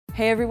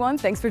Hey everyone,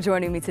 thanks for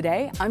joining me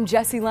today. I'm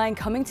Jessi Lang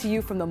coming to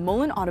you from the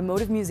Mullin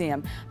Automotive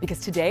Museum because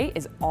today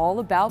is all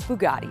about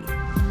Bugatti.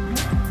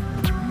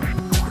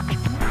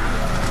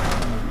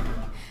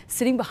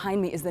 Sitting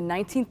behind me is the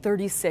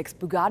 1936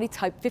 Bugatti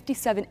Type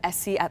 57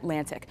 SC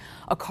Atlantic,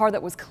 a car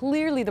that was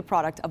clearly the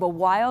product of a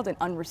wild and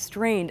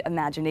unrestrained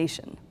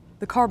imagination.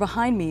 The car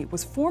behind me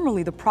was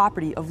formerly the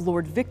property of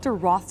Lord Victor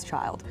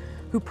Rothschild,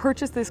 who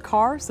purchased this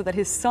car so that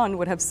his son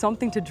would have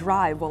something to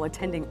drive while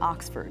attending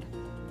Oxford.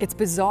 It's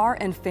bizarre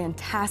and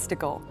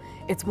fantastical.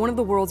 It's one of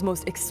the world's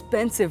most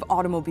expensive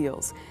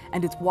automobiles,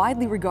 and it's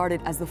widely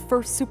regarded as the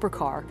first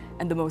supercar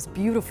and the most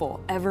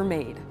beautiful ever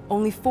made.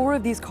 Only 4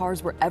 of these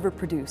cars were ever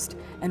produced,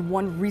 and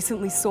one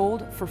recently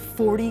sold for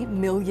 $40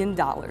 million.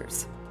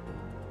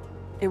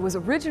 It was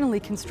originally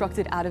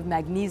constructed out of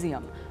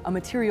magnesium, a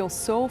material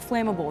so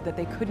flammable that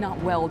they could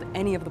not weld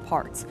any of the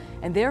parts,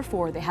 and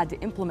therefore they had to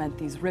implement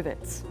these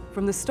rivets.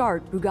 From the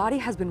start, Bugatti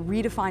has been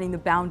redefining the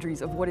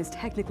boundaries of what is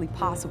technically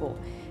possible,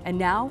 and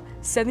now,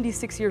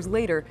 76 years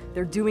later,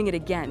 they're doing it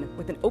again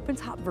with an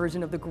open-top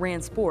version of the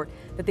Grand Sport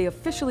that they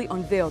officially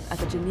unveiled at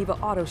the Geneva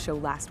Auto Show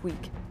last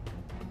week.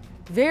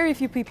 Very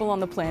few people on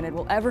the planet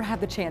will ever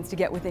have the chance to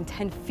get within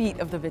 10 feet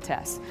of the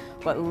Vitesse,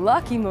 but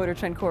lucky Motor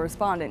Trend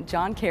correspondent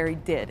John Carey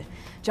did.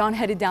 John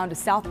headed down to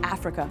South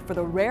Africa for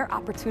the rare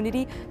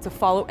opportunity to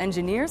follow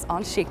engineers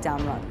on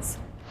shakedown runs.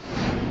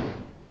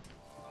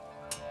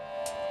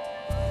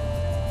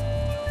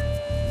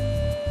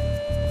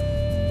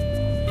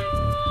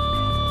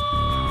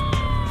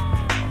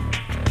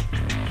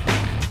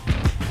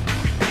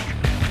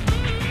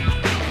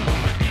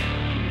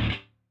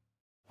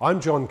 I'm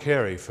John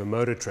Carey for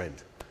Motor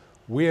Trend.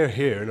 We're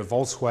here in a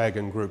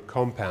Volkswagen Group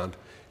compound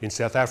in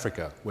South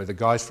Africa where the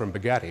guys from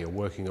Bugatti are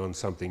working on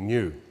something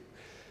new.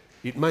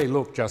 It may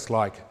look just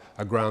like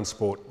a ground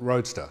sport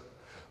roadster,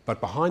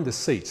 but behind the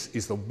seats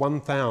is the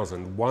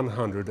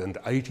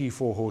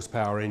 1,184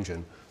 horsepower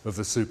engine of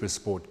the Super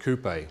Sport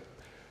Coupe.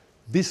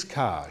 This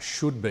car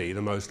should be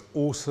the most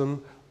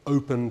awesome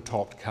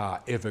open-topped car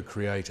ever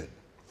created.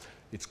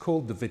 It's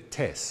called the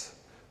Vitesse,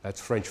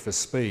 that's French for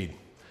speed.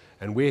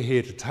 And we're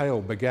here to tail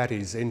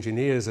Bugatti's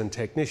engineers and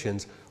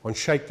technicians on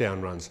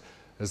shakedown runs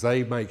as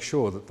they make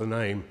sure that the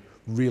name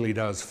really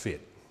does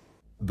fit.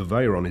 The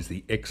Veyron is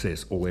the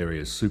excess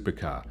all-areas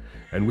supercar,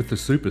 and with the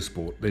Super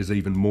Sport there's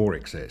even more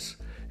excess,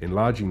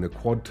 enlarging the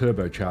quad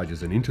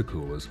turbochargers and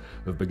intercoolers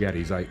of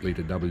Bugatti's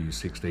 8-litre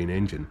W16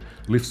 engine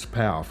lifts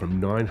power from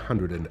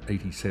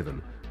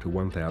 987 to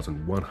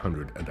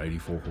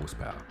 1,184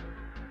 horsepower.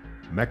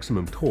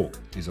 Maximum torque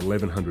is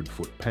 1,100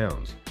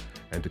 foot-pounds.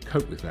 And to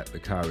cope with that, the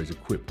car is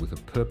equipped with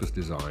a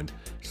purpose-designed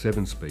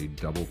 7-speed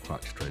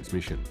double-clutch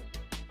transmission.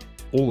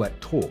 All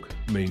that torque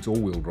means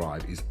all-wheel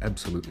drive is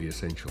absolutely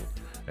essential,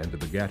 and the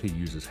Bugatti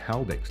uses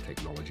Haldex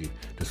technology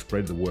to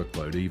spread the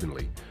workload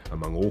evenly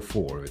among all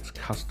 4 of its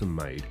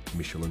custom-made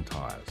Michelin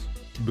tyres.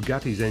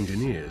 Bugatti's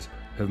engineers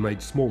have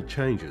made small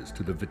changes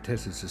to the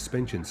Vitesse's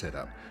suspension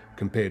setup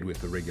compared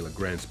with the regular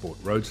Grand Sport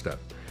Roadster.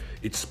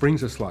 Its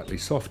springs are slightly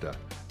softer,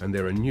 and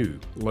there are new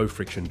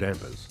low-friction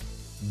dampers.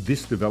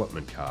 This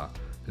development car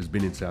has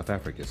been in South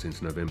Africa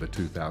since November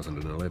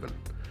 2011.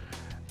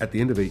 At the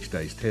end of each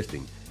day's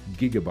testing,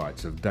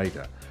 gigabytes of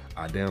data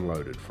are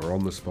downloaded for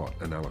on-the-spot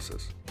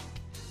analysis.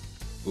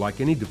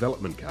 Like any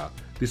development car,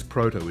 this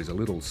proto is a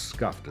little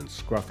scuffed and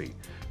scruffy,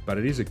 but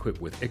it is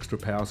equipped with extra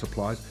power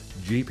supplies,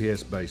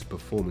 GPS-based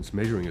performance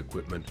measuring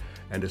equipment,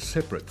 and a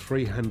separate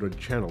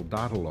 300-channel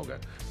data logger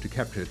to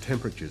capture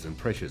temperatures and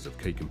pressures of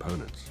key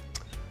components.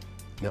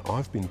 Now,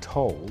 I've been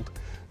told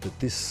that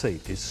this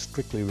seat is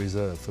strictly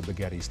reserved for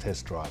Bugatti's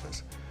test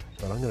drivers,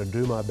 but I'm going to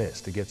do my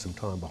best to get some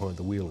time behind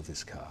the wheel of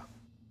this car.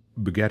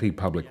 Bugatti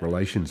public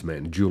relations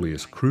man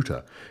Julius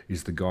Kruter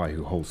is the guy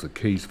who holds the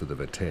keys for the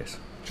Vitesse.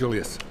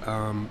 Julius,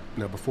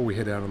 now before we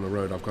head out on the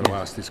road, I've got to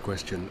ask this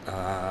question.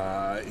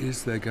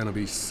 Is there going to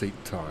be seat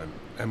time?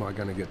 Am I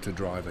going to get to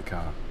drive the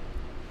car?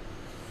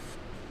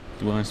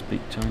 Do I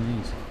speak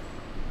Chinese?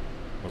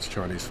 What's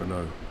Chinese for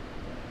no?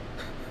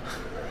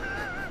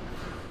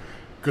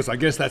 Because I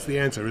guess that's the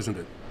answer, isn't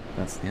it?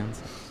 That's the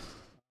answer.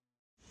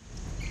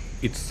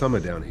 It's summer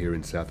down here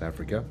in South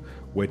Africa,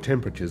 where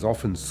temperatures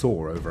often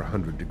soar over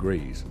 100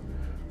 degrees.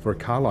 For a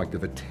car like the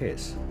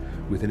Vitesse,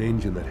 with an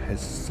engine that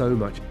has so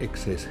much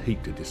excess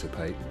heat to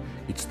dissipate,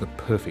 it's the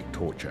perfect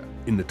torture.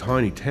 In the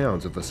tiny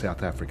towns of the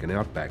South African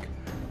outback,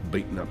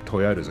 beaten-up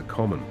Toyotas are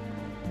common.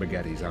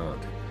 Bugattis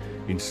aren't.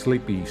 In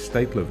sleepy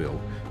Staplerville,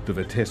 the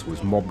Vitesse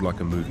was mobbed like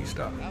a movie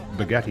star.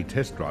 Bugatti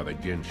test driver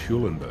Jens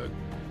Schulenberg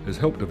has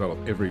helped develop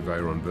every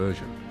Veyron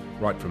version,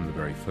 right from the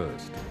very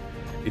first.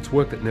 It's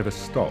work that never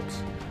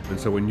stops, and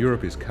so when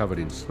Europe is covered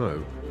in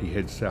snow, he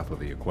heads south of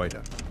the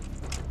equator.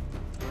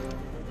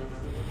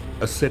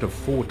 A set of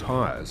 4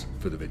 tyres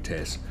for the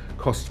Vitesse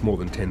costs more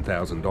than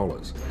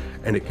 $10,000,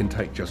 and it can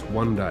take just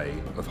 1 day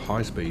of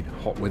high-speed,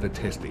 hot-weather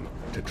testing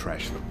to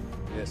trash them.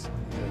 Yes,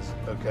 yes,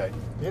 okay.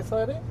 Yes,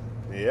 ready?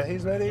 Yeah,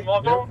 he's ready.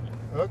 Yep.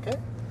 Okay.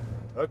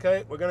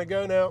 Okay, we're going to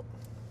go now.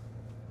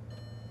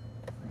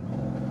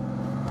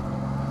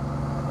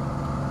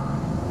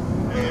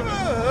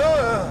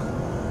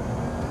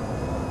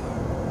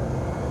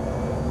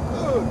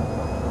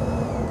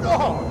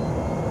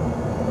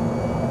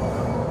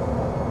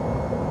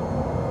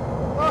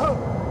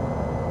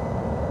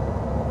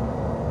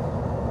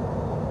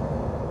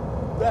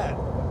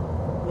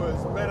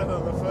 is better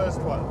than the first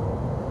one.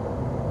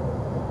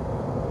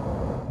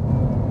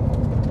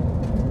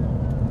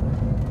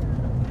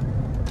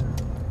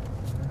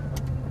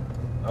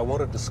 I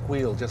wanted to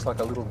squeal just like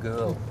a little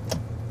girl.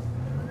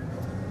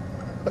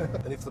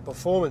 And if the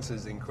performance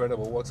is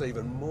incredible, what's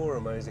even more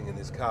amazing in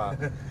this car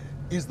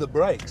is the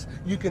brakes.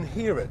 You can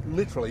hear it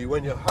literally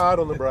when you're hard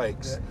on the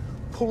brakes,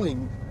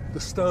 pulling the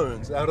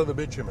stones out of the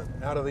bitumen,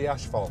 out of the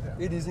asphalt.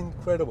 It is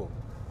incredible.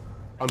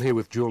 I'm here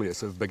with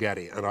Julius of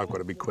Bugatti, and I've got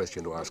a big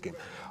question to ask him.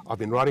 I've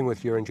been riding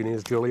with your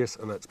engineers, Julius,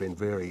 and that's been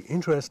very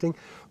interesting,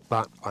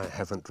 but I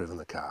haven't driven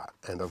the car.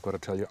 And I've got to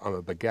tell you, I'm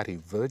a Bugatti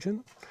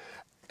virgin,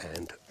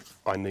 and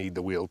I need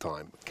the wheel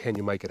time. Can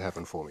you make it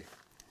happen for me?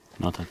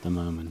 Not at the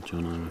moment,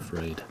 John, I'm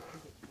afraid.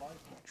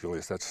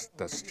 Julius, that's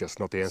just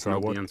not the answer I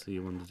That's not want. the answer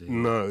you wanted to hear.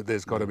 No,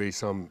 there's got to be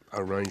some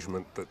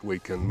arrangement that we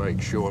can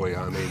make, surely.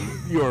 I mean,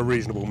 you're a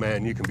reasonable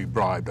man, you can be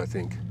bribed, I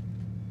think.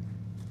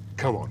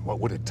 Come on, what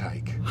would it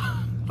take?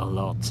 A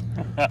lot.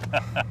 A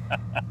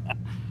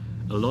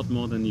lot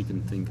more than you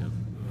can think of.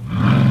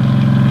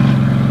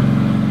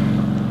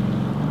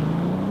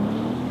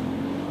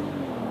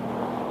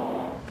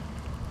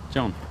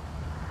 John.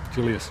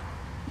 Julius.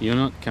 You're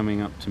not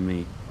coming up to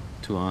me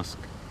to ask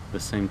the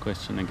same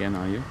question again,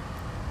 are you?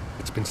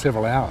 It's been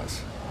several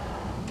hours.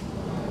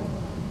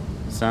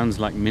 Sounds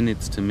like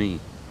minutes to me.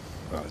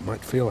 Well, it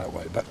might feel that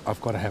way, but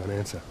I've got to have an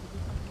answer.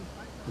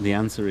 The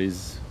answer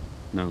is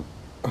no.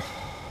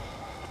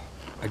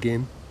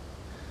 Again?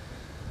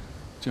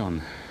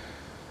 John,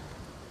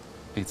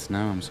 it's no,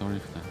 I'm sorry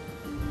for that.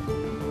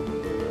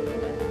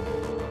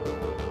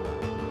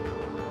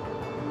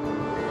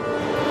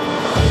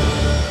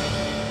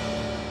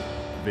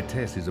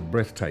 Vitesse is a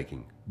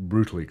breathtaking,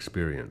 brutal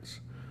experience.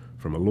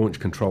 From a launch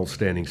control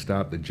standing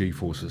start, the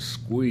G-forces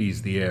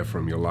squeeze the air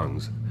from your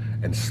lungs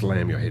and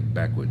slam your head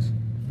backwards.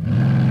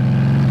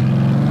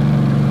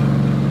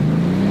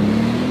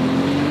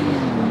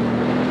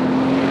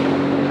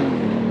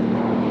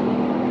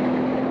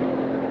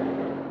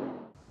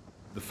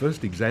 The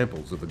first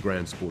examples of the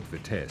Grand Sport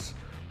Vitesse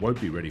won't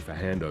be ready for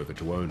handover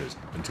to owners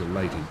until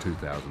late in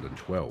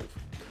 2012.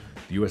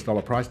 The US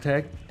dollar price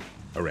tag?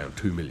 Around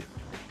 $2 million.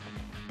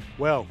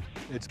 Well,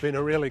 it's been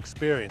a real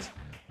experience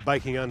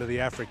baking under the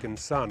African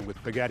sun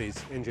with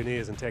Bugatti's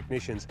engineers and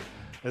technicians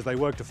as they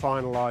work to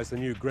finalise the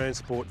new Grand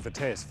Sport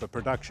Vitesse for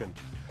production.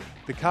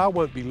 The car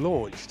won't be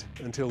launched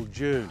until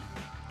June,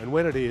 and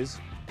when it is,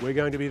 we're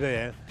going to be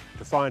there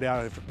to find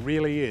out if it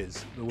really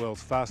is the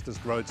world's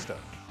fastest roadster.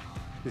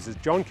 This is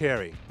John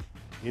Carey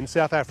in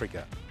South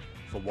Africa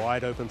for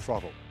Wide Open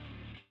Throttle.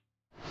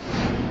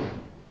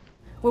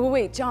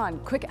 Wait, John,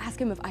 quick, ask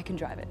him if I can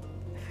drive it.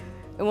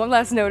 And one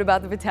last note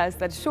about the Vitesse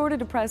that's sure to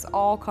depress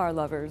all car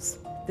lovers.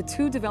 The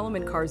two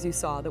development cars you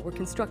saw that were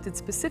constructed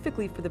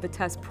specifically for the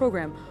Vitesse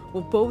program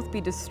will both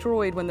be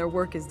destroyed when their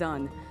work is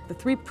done. The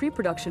three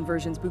pre-production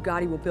versions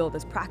Bugatti will build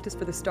as practice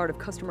for the start of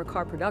customer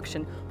car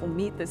production will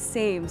meet the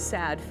same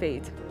sad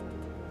fate.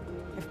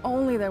 If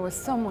only there was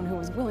someone who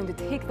was willing to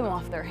take them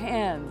off their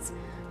hands.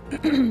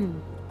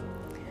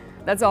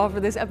 That's all for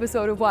this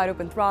episode of Wide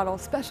Open Throttle.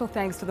 Special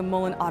thanks to the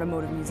Mullin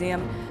Automotive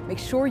Museum. Make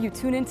sure you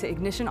tune in to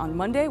Ignition on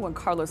Monday when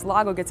Carlos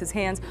Lago gets his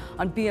hands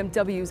on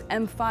BMW's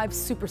M5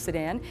 Super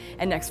Sedan.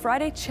 And next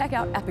Friday, check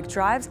out Epic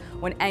Drives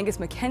when Angus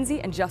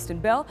McKenzie and Justin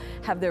Bell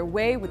have their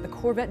way with the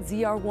Corvette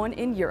ZR1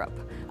 in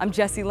Europe. I'm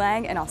Jessi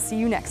Lang, and I'll see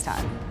you next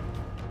time.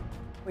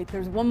 Wait,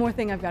 there's one more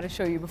thing I've got to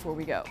show you before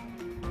we go.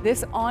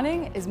 This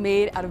awning is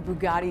made out of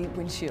Bugatti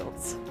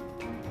windshields.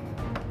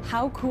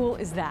 How cool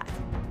is that?